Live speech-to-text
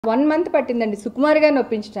1 month పట్టిందండి సుకుమార్ గారిని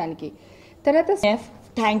ఒప్పించడానికి. తర్వాత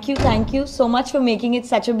thank you so much for making it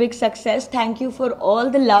such a big success. Thank you for all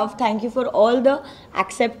the love, thank you for all the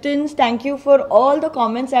acceptance, thank you for all the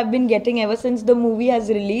comments I've been getting ever since the movie has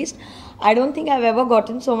released. I don't think I've ever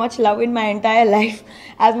gotten so much love in my entire life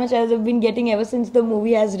as much as I've been getting ever since the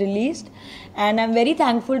movie has released. And I'm very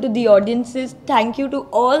thankful to the audiences. Thank you to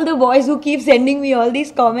all the boys who keep sending me all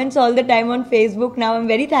these comments all the time on Facebook. Now I'm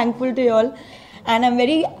very thankful to you all, and I'm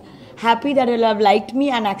very happy that you all have liked me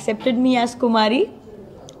and accepted me as Kumari.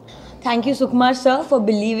 Thank you Sukumar sir for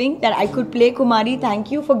believing that I could play Kumari.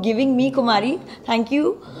 Thank you for giving me Kumari. Thank you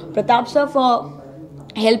Pratap sir for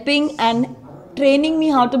helping and training me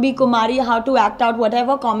how to be Kumari, how to act out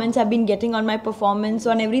whatever comments I've been getting on my performance,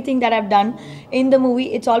 on everything that I've done in the movie.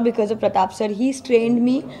 It's all because of Pratap sir. He's trained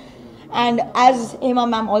me, and as Hebah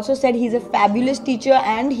ma'am also said, he's a fabulous teacher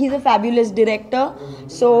and he's a fabulous director.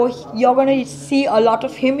 So you're going to see a lot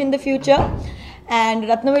of him in the future. And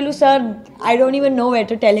Ratnavelu sir, I don't even know where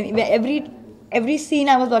to tell him. Every scene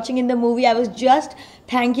I was watching in the movie, I was just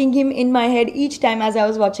thanking him in my head each time as I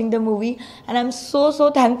was watching the movie. And I'm so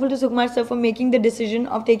thankful to Sukumar sir for making the decision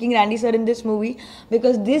of taking Randy sir in this movie,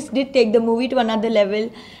 because this did take the movie to another level.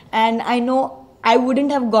 And I know I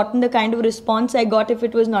wouldn't have gotten the kind of response I got if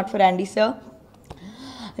it was not for Randy sir.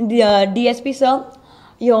 The DSP sir,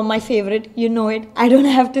 you're my favorite, you know it, I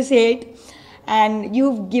don't have to say it. And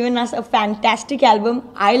you've given us a fantastic album.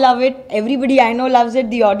 I love it, everybody I know loves it,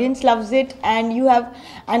 the audience loves it. And you have,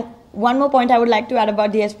 and one more point I would like to add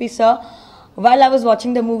about DSP sir. While I was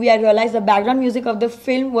watching the movie, I realized the background music of the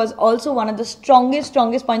film was also one of the strongest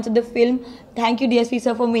points of the film. Thank you DSP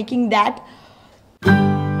sir for making that